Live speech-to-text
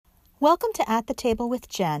Welcome to At the Table with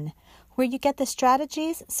Jen, where you get the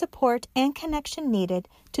strategies, support, and connection needed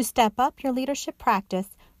to step up your leadership practice,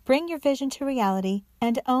 bring your vision to reality,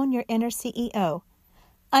 and own your inner CEO.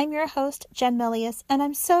 I'm your host, Jen Milius, and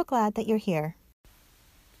I'm so glad that you're here.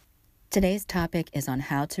 Today's topic is on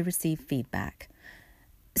how to receive feedback.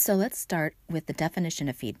 So let's start with the definition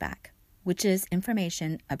of feedback, which is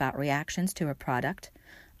information about reactions to a product,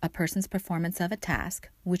 a person's performance of a task,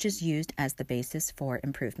 which is used as the basis for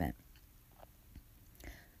improvement.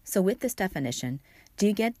 So with this definition, do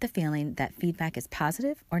you get the feeling that feedback is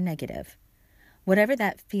positive or negative? Whatever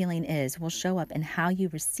that feeling is will show up in how you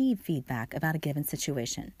receive feedback about a given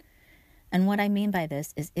situation. And what I mean by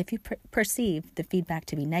this is if you perceive the feedback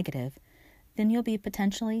to be negative, then you'll be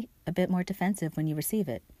potentially a bit more defensive when you receive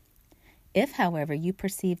it. If, however, you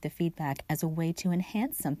perceive the feedback as a way to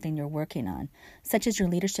enhance something you're working on, such as your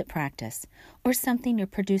leadership practice, or something you're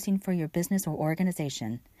producing for your business or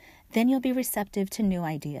organization, then you'll be receptive to new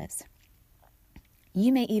ideas.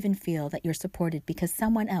 You may even feel that you're supported because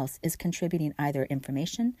someone else is contributing either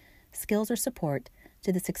information, skills, or support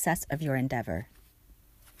to the success of your endeavor.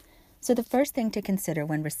 So the first thing to consider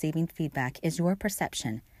when receiving feedback is your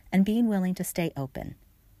perception and being willing to stay open.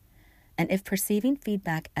 And if perceiving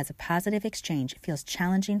feedback as a positive exchange feels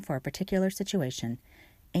challenging for a particular situation,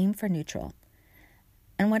 aim for neutral.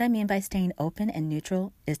 And what I mean by staying open and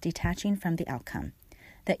neutral is detaching from the outcome,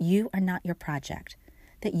 that you are not your project,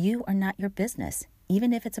 that you are not your business,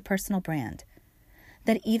 even if it's a personal brand,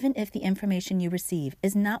 that even if the information you receive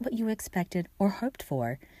is not what you expected or hoped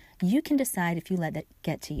for, you can decide if you let that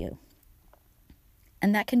get to you.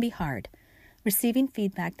 And that can be hard, receiving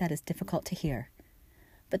feedback that is difficult to hear.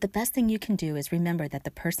 But the best thing you can do is remember that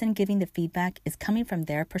the person giving the feedback is coming from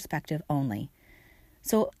their perspective only.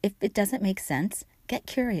 So if it doesn't make sense, get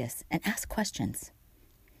curious and ask questions.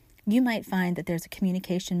 You might find that there's a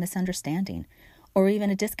communication misunderstanding or even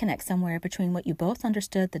a disconnect somewhere between what you both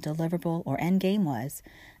understood the deliverable or end game was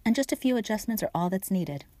and just a few adjustments are all that's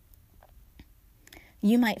needed.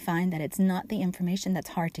 You might find that it's not the information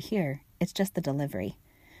that's hard to hear, it's just the delivery.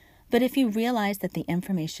 But if you realize that the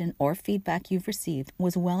information or feedback you've received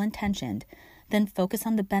was well-intentioned, then focus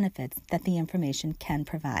on the benefits that the information can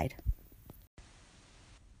provide.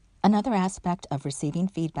 Another aspect of receiving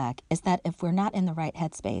feedback is that if we're not in the right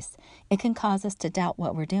headspace, it can cause us to doubt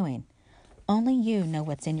what we're doing. Only you know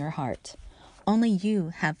what's in your heart. Only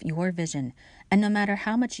you have your vision, and no matter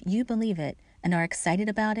how much you believe it and are excited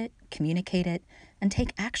about it, communicate it, and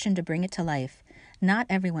take action to bring it to life, not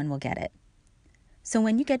everyone will get it. So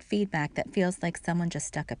when you get feedback that feels like someone just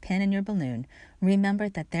stuck a pin in your balloon, remember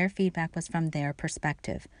that their feedback was from their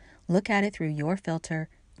perspective. Look at it through your filter,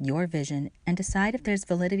 your vision, and decide if there's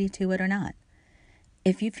validity to it or not.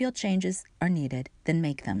 If you feel changes are needed, then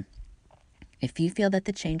make them. If you feel that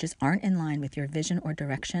the changes aren't in line with your vision or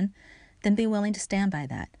direction, then be willing to stand by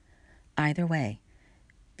that. Either way,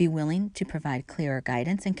 be willing to provide clearer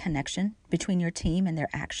guidance and connection between your team and their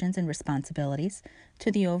actions and responsibilities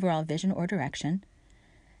to the overall vision or direction,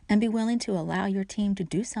 and be willing to allow your team to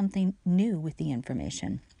do something new with the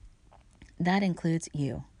information. That includes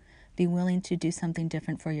you. Be willing to do something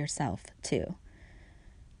different for yourself, too.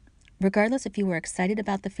 Regardless if you were excited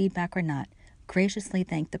about the feedback or not, graciously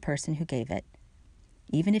thank the person who gave it.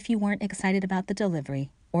 Even if you weren't excited about the delivery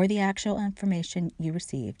or the actual information you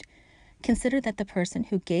received, consider that the person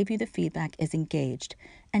who gave you the feedback is engaged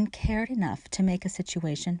and cared enough to make a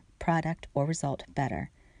situation, product, or result better.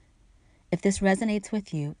 If this resonates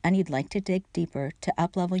with you and you'd like to dig deeper to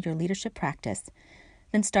uplevel your leadership practice,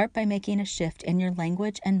 then start by making a shift in your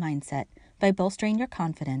language and mindset by bolstering your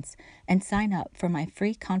confidence and sign up for my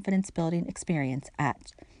free confidence building experience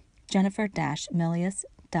at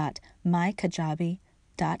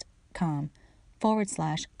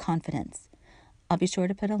jennifer-milius.mykajabi.com/confidence. I'll be sure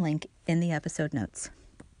to put a link in the episode notes.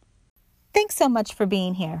 Thanks so much for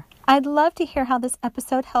being here. I'd love to hear how this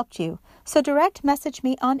episode helped you, so direct message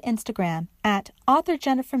me on Instagram at author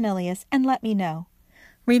Jennifer Milius and let me know.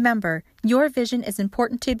 Remember, your vision is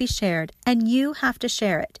important to be shared, and you have to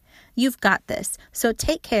share it. You've got this, so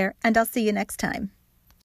take care, and I'll see you next time.